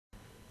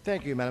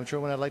Thank you, Madam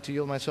Chairwoman. I'd like to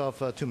yield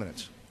myself 2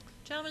 minutes.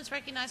 Gentleman is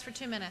recognized for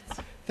 2 minutes.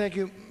 Thank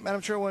you,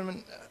 Madam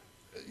Chairwoman.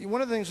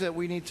 One of the things that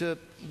we need to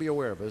be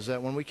aware of is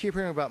that when we keep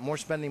hearing about more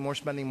spending, more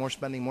spending, more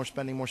spending, more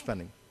spending, more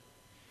spending,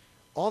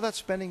 all that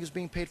spending is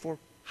being paid for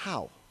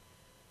how?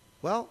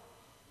 Well,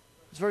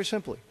 it's very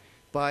simply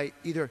by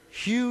either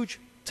huge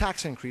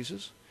tax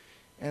increases,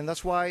 and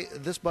that's why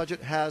this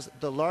budget has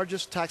the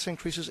largest tax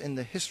increases in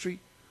the history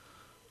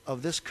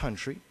of this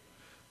country,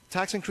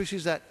 tax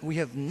increases that we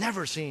have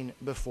never seen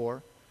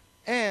before,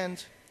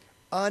 and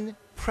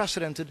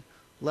unprecedented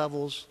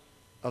levels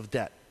of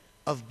debt,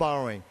 of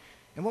borrowing.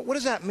 And what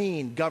does that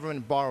mean,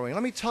 government borrowing?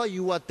 Let me tell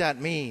you what that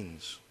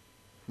means,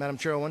 Madam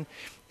Chairwoman.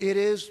 It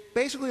is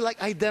basically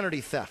like identity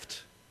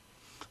theft.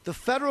 The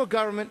federal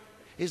government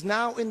is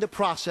now in the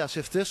process,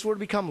 if this were to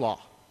become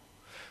law,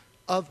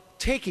 of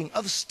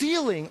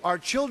stealing our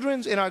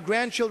children's and our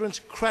grandchildren's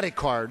credit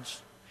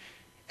cards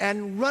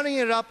and running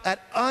it up at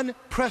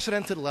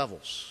unprecedented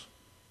levels.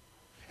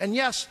 And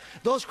yes,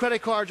 those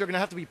credit cards are going to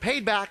have to be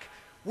paid back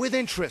with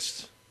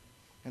interest.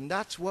 And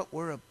that's what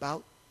we're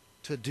about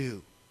to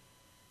do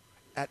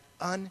at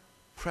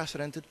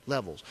unprecedented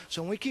levels.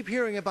 So when we keep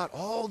hearing about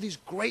all these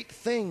great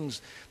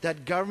things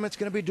that government's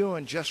going to be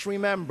doing, just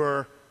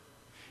remember,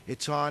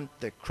 it's on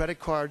the credit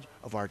cards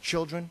of our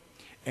children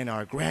and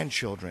our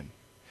grandchildren.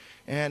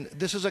 And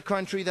this is a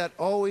country that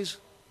always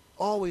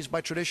by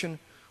tradition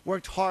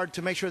worked hard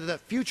to make sure that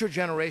future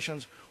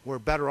generations were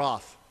better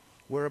off.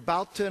 We're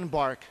about to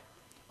embark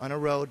on a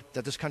road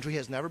that this country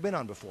has never been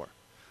on before,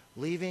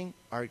 leaving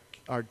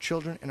our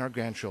children and our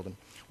grandchildren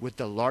with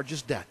the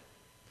largest debt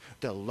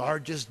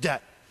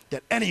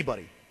that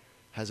anybody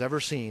has ever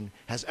seen,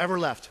 has ever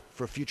left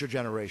for future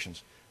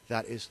generations.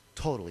 That is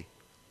totally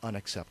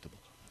unacceptable.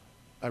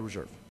 I reserve.